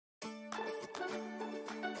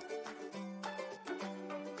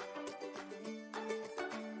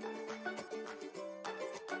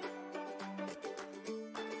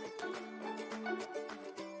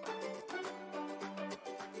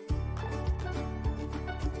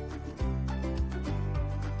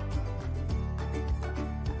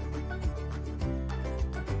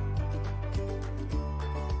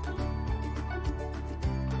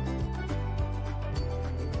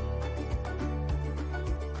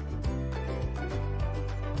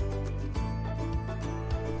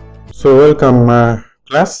So welcome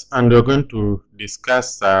class, and we're going to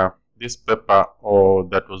discuss this paper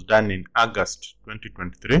that was done in August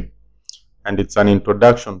 2023, and it's an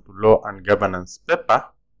introduction to law and governance paper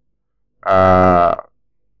that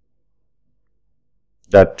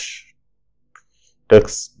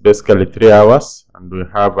takes basically 3 hours, and we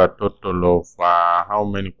have a total of how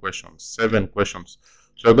many questions? 7 questions.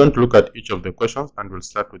 So we're going to look at each of the questions, and we'll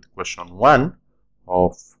start with question 1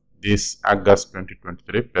 of this August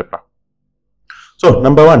 2023 paper. So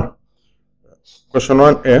number 1, question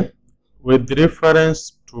 1A, with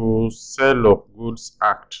reference to Sale of Goods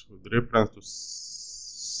Act,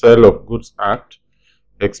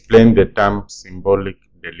 explain the term symbolic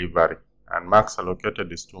delivery, and marks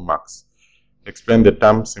allocated is 2 marks. Explain the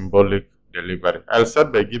term symbolic delivery. I'll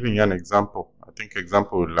start by giving you an example. I think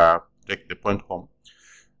example will take the point home.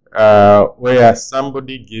 Where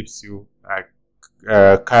somebody gives you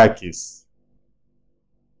car keys.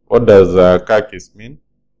 What does car keys mean?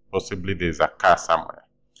 Possibly there's a car somewhere.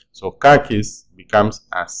 So car keys becomes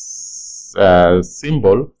a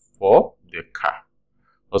symbol for the car.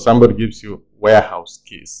 Or somebody gives you warehouse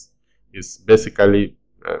keys. It's basically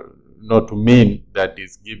not to mean that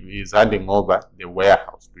he's handing over the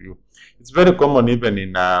warehouse to you. It's very common even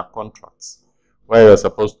in contracts where you're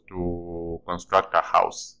supposed to construct a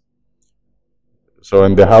house. So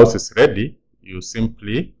when the house is ready, you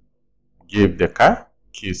simply give the car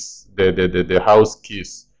keys, the house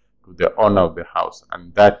keys to the owner of the house,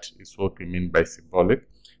 and that is what we mean by symbolic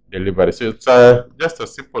delivery. So it's just a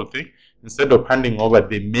simple thing. Instead of handing over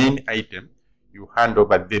the main item, you hand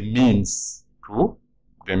over the means to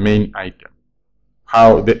the main item,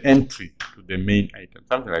 the entry to the main item,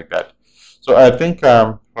 something like that. So I think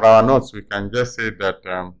for our notes, we can just say that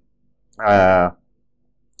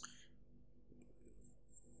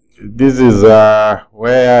this is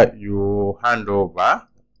where you hand over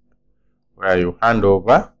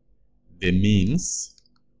the means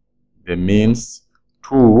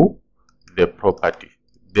to the property,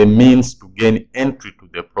 the means to gain entry to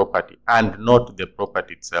the property, and not the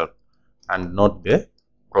property itself, and not the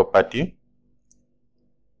property,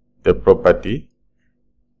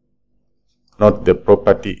 not the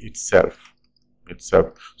property itself.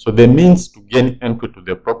 So the means to gain entry to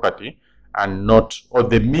the property, and not, or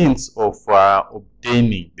the means of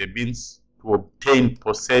obtaining, the means to obtain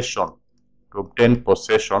possession,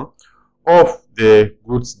 of the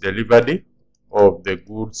goods delivered, and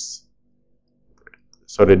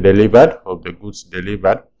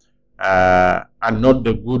not the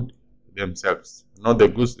goods themselves.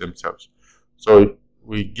 So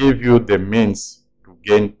we give you the means to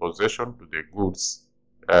gain possession to the goods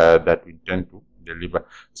that we intend to deliver.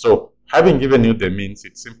 So having given you the means,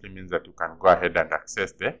 it simply means that you can go ahead and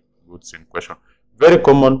access the goods in question. Very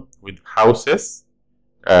common with houses,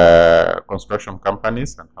 construction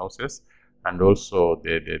companies and houses, and also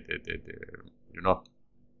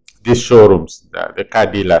these showrooms, the car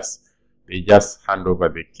dealers. They just hand over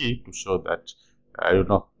the key to show that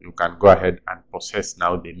you can go ahead and possess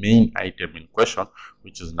now the main item in question,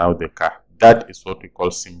 which is now the car. That is what we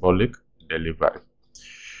call symbolic delivery.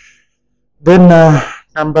 Then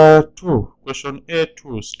number 2, question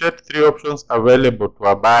A2, state 3 options available to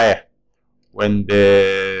a buyer when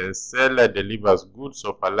the seller delivers goods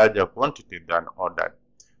of a larger quantity than ordered.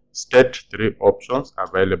 State 3 options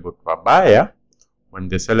available to a buyer when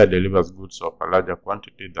the seller delivers goods of a larger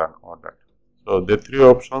quantity than ordered. So the 3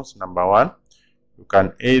 options: number 1, you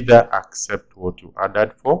can either accept what you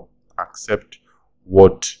ordered for, accept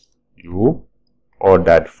what you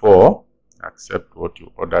ordered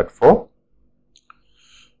for,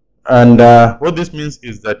 and what this means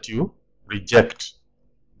is that you reject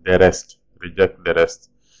the rest.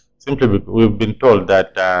 Simply because we've been told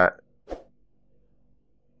that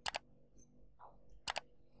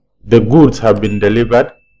the goods have been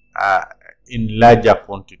delivered in larger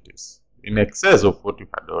quantities, in excess of what you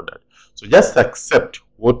had ordered. So just accept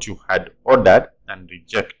what you had ordered and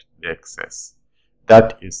reject the excess.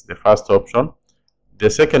 That is the first option. The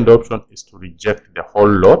second option is to reject the whole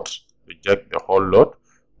lot.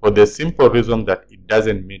 For the simple reason that it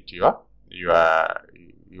doesn't meet your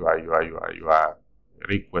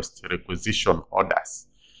requisition orders.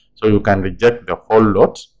 So you can reject the whole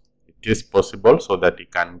lot. It is possible, so that you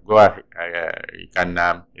can go ahead,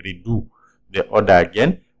 redo the order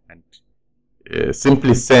again and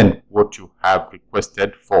simply send what you have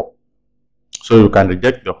requested for. So you can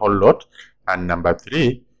reject the whole lot. And number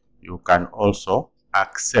 3, you can also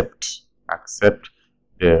accept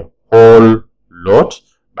the whole lot.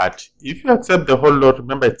 But if you accept the whole lot,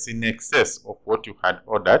 remember it's in excess of what you had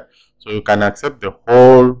ordered. So you can accept the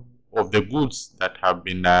whole of the goods that have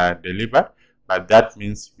been delivered, but that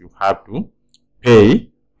means you have to pay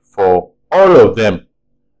for all of them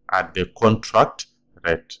at the contract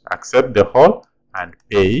rate. Accept the whole and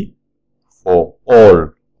pay for all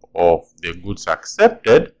of the goods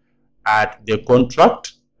accepted at the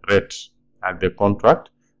contract rate. At the contract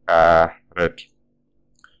rate.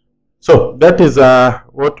 So that is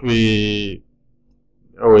what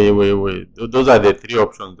those are the three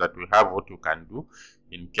options that we have, what you can do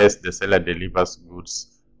in case the seller delivers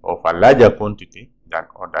goods of a larger quantity than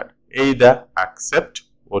ordered. Either accept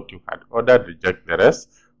what you had ordered, reject the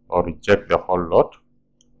rest, or reject the whole lot,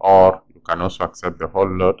 or you can also accept the whole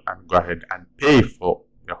lot and go ahead and pay for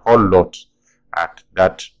the whole lot at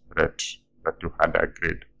that rate that you had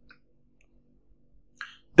agreed.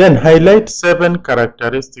 Then highlight 7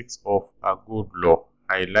 characteristics of a good law.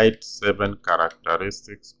 Highlight 7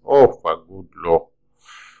 characteristics of a good law.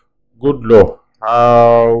 Good law.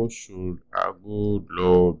 How should a good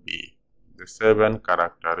law be? The 7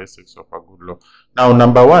 characteristics of a good law. Now,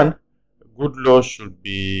 number 1, good law should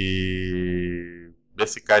be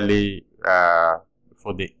basically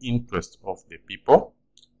for the interest of the people.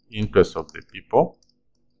 Interest of the people.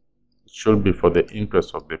 It should be for the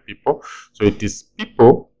interest of the people. So it is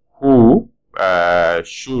people who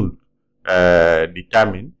should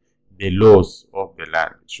determine the laws of the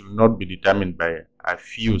land. It should not be determined by a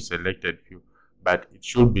few, selected few, but it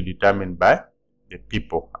should be determined by the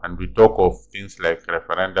people. And we talk of things like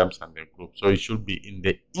referendums and the group. So it should be in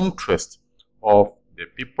the interest of the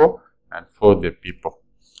people and for the people.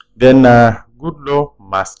 Then good law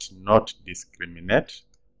must not discriminate.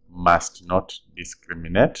 Must not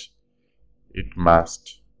discriminate. It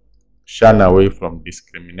must shun away from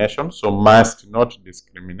discrimination. So must not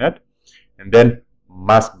discriminate. And then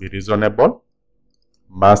must be reasonable.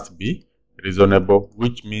 Must be reasonable,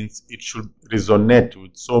 which means it should resonate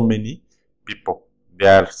with so many people.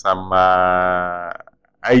 There are some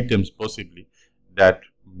items possibly that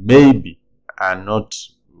maybe are not,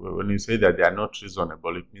 when you say that they are not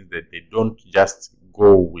reasonable, it means that they don't just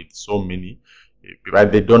go with so many people,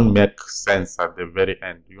 they don't make sense at the very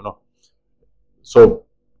end, you know. So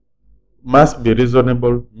must be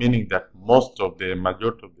reasonable, meaning that the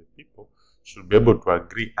majority of the people should be able to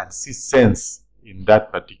agree and see sense in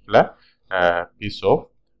that particular piece of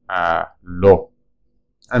law.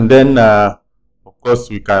 And then of course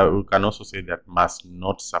we can also say that must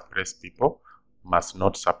not suppress people. Must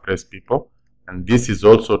not suppress people. And this is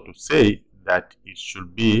also to say that it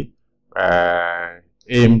should be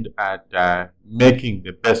aimed at making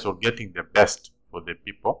the best or getting the best for the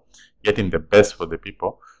people. Getting the best for the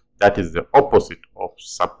people. That is the opposite of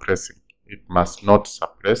suppressing. It must not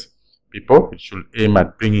suppress people. It should aim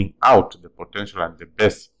at bringing out the potential and the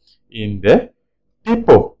best in the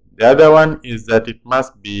people. The other one is that it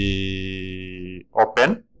must be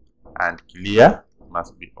open and clear. It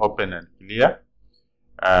must be open and clear.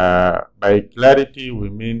 By clarity, we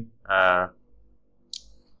mean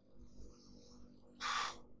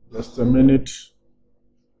just a minute.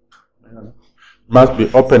 Must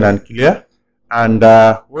be open and clear. And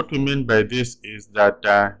what we mean by this is that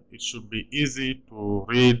it should be easy to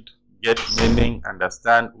read, get meaning,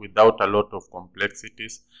 understand without a lot of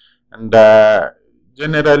complexities. And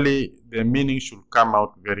generally, the meaning should come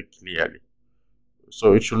out very clearly.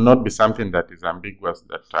 So it should not be something that is ambiguous,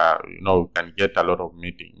 that you know, we can get a lot of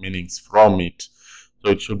meanings from it.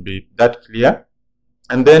 So it should be that clear.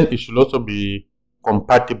 And then it should also be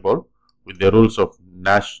compatible with the rules of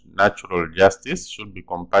natural justice. Should be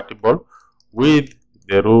compatible with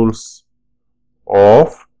the rules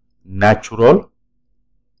of natural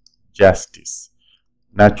justice.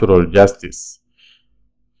 Natural justice.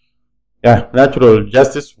 Yeah, natural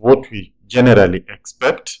justice, what we generally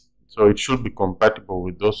expect. So it should be compatible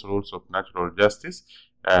with those rules of natural justice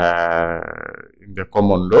in the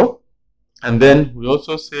common law. And then we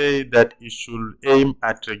also say that it should aim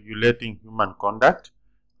at regulating human conduct.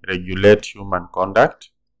 Regulate human conduct.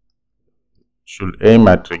 Should aim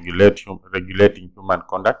at regulating human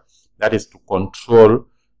conduct. That is to control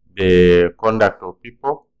the conduct of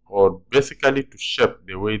people, or basically to shape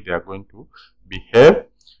the way they are going to behave.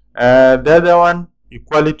 The other one,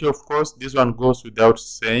 equality, of course, this one goes without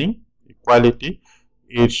saying. Equality,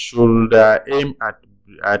 it should aim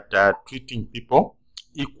at treating people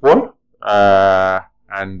equal,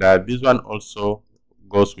 and this one also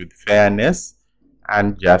goes with fairness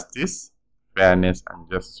and justice. Fairness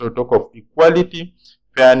and justice. So talk of equality,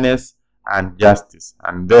 fairness, and justice.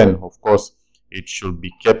 And then, of course, it should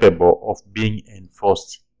be capable of being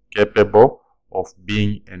enforced. Capable of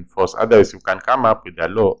being enforced. Otherwise, you can come up with a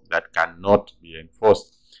law that cannot be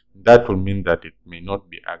enforced. that will mean that it may not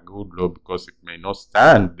be a good law because it may not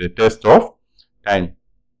stand the test of time.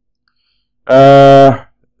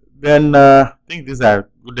 Then I think these are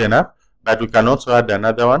good enough, but we can also add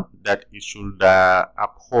another one, that it should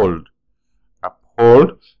uphold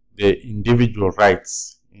the individual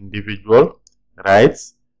rights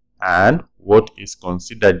and what is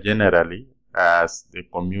considered generally as the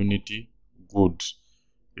community good.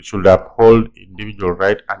 It should uphold individual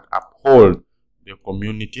right and uphold the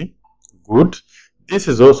community good. This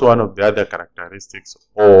is also one of the other characteristics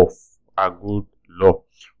of a good law.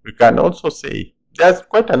 We can also say there's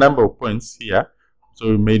quite a number of points here, so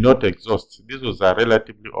we may not exhaust. This was a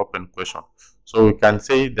relatively open question. So we can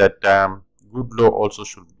say that good law also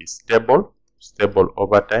should be stable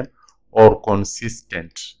over time, or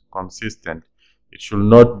consistent. It should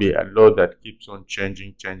not be a law that keeps on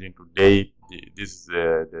changing today. This is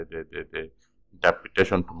the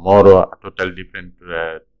interpretation, tomorrow a totally different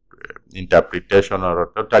interpretation, or a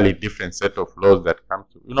totally different set of laws that come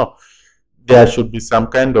to, there should be some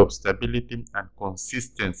kind of stability and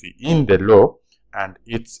consistency in the law and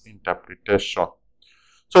its interpretation.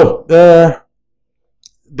 So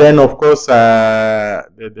then of course good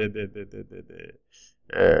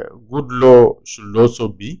law should also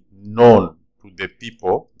be known to the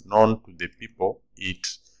people, known to the people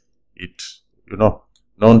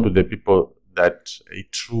that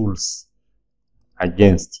it rules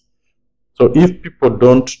against. So if people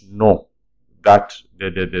don't know that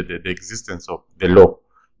the existence of the law,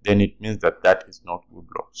 then it means that that is not good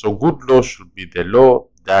law. So good law should be the law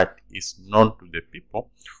that is known to the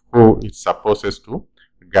people who it's supposed to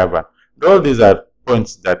govern. All these are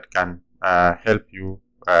points that can help you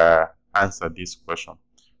answer this question.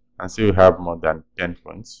 And so you have more than 10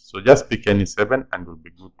 points. So just pick any 7 and we'll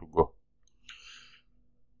be good to go.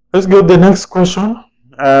 Let's go to the next question.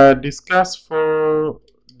 Discuss 4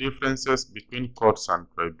 differences between courts and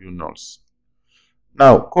tribunals.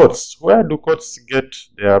 Now, courts. Where do courts get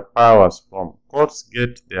their powers from? Courts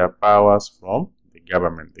get their powers from the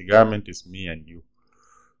government. The government is me and you.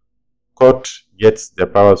 Court gets the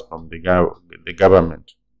powers from the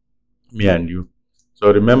government, me and you.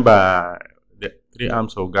 So remember, the 3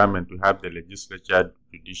 arms of government, we have the legislature,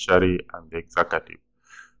 judiciary, and the executive.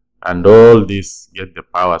 And all these get the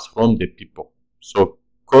powers from the people. So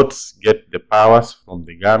courts get the powers from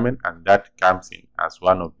the government, and that comes in as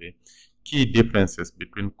one of the key differences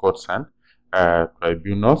between courts and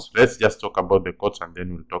tribunals. Let's just talk about the courts and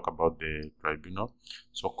then we'll talk about the tribunal.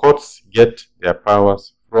 So courts get their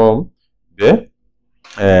powers from the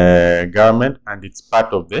government, and it's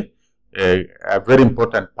part of the a very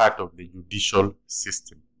important part of the judicial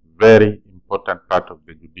system. Very important part of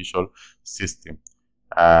the judicial system.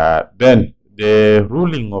 Then the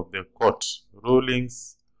rulings of the court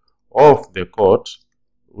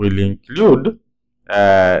will include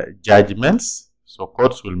judgments. So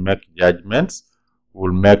courts will make judgments,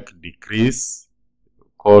 will make decrees.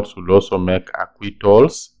 Courts will also make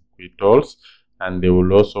acquittals, and they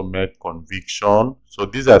will also make conviction. So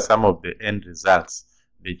these are some of the end results,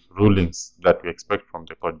 the rulings that we expect from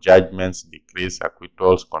the court: judgments, decrees,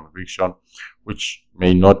 acquittals, conviction, which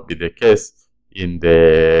may not be the case in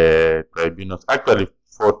the tribunals. Actually,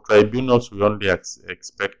 for tribunals, we only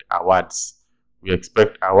expect awards. We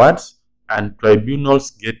expect awards, and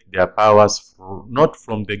tribunals get their powers not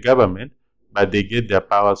from the government, but they get their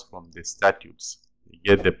powers from the statutes. They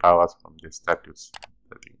get the powers from the statutes.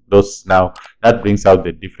 Now, that brings out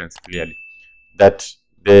the difference clearly, that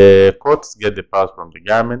the courts get the powers from the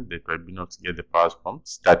government, the tribunals get the powers from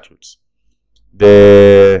statutes.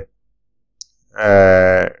 The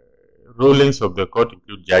rulings of the court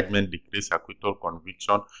include judgment, decrees, acquittal,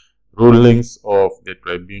 conviction. Rulings of the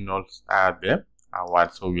tribunals are the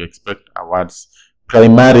awards. So we expect awards.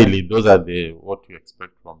 Primarily, those are what we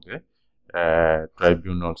expect from the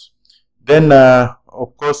tribunals. Then,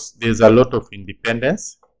 of course, there's a lot of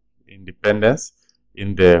independence in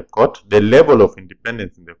the court. The level of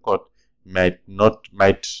independence in the court might not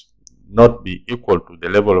be equal to the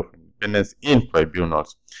level of independence in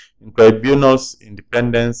tribunals. In tribunals,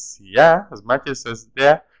 independence, as much as is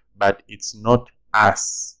there, but it's not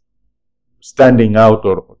as standing out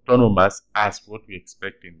or autonomous as what we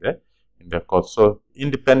expect in the court. So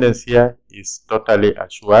independence here is totally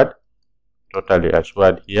assured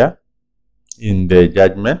here in the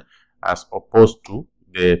judgment, as opposed to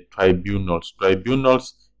the tribunals.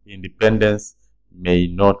 Tribunals independence may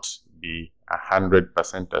not be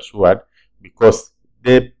 100% assured, because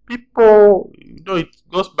the people, it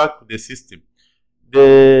goes back to the system.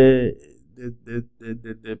 The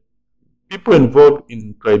people involved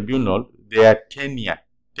in tribunal, their tenure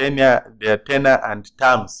tenure and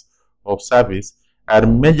terms of service are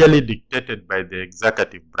majorly dictated by the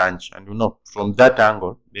executive branch. And from that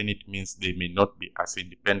angle, then it means they may not be as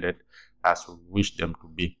independent as we wish them to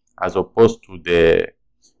be, as opposed to the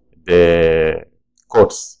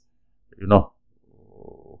courts,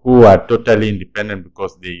 who are totally independent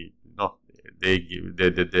because the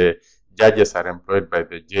judges are employed by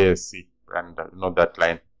the JSC, and that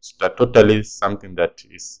line. So that totally something that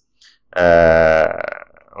is autonomous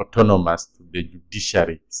to the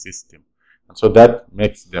judiciary system, and so that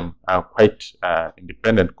makes them quite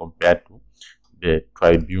independent compared to the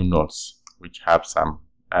tribunals, which have some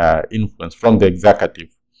influence from the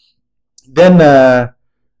executive. Then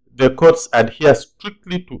the courts adhere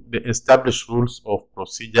strictly to the established rules of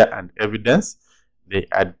procedure and evidence. They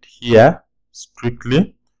adhere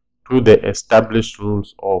strictly to the established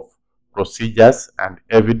rules of procedures and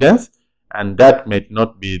evidence, and that may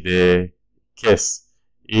not be the case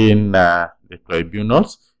in the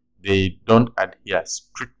tribunals. They don't adhere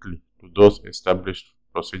strictly to those established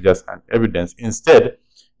procedures and evidence. Instead,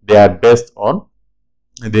 they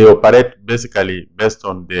operate basically based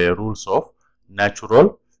on the rules of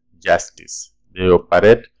natural justice. They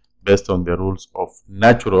operate based on the rules of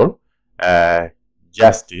natural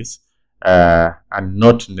justice and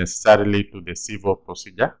not necessarily to the civil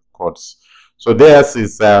procedure codes. So theirs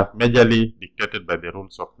is majorly dictated by the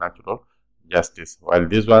rules of natural justice, while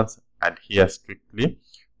these ones adhere strictly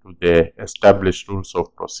to the established rules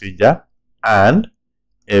of procedure and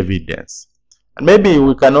evidence. And maybe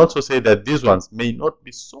we can also say that these ones may not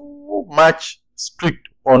be so much strict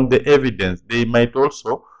on the evidence. They might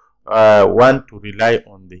also want to rely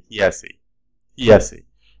on the hearsay.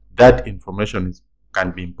 That information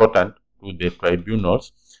can be important to the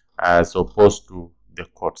tribunals as opposed to the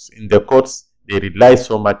courts. In the courts, they rely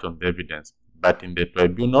so much on the evidence, but in the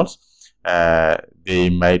tribunals, they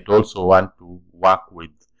might also want to work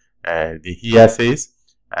with the hearsays,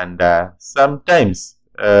 and sometimes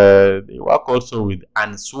they work also with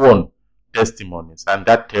unsworn testimonies, and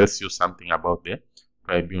that tells you something about the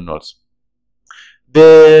tribunals.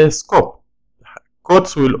 The scope.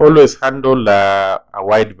 Courts will always handle a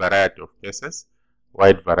wide variety of cases,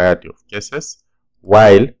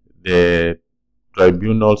 while the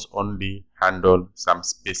tribunals only handle some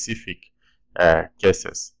specific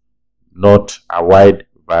cases, not a wide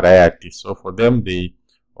variety. So for them, they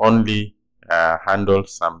only handle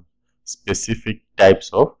some specific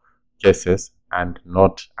types of cases and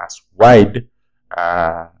not as wide,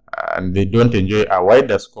 and they don't enjoy a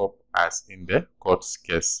wider scope as in the court's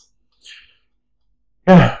case.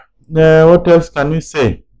 What else can we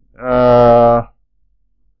say?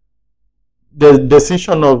 The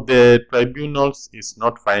decision of the tribunals is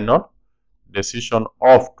not final. Decision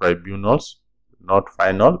of tribunals not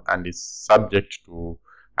final, and is subject to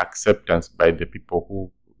acceptance by the people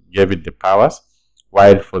who gave it the powers,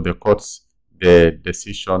 while for the courts the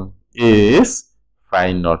decision is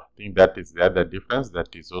final. I think that is the other difference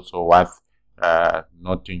that is also worth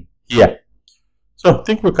noting here. So I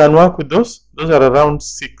think we can work with those. Those are around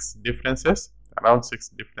 6 differences.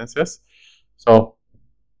 So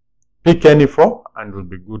pick any 4 and we'll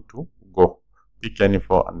be good to go.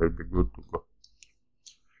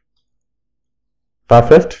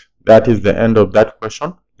 Perfect. That is the end of that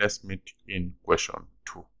question. Let's meet in question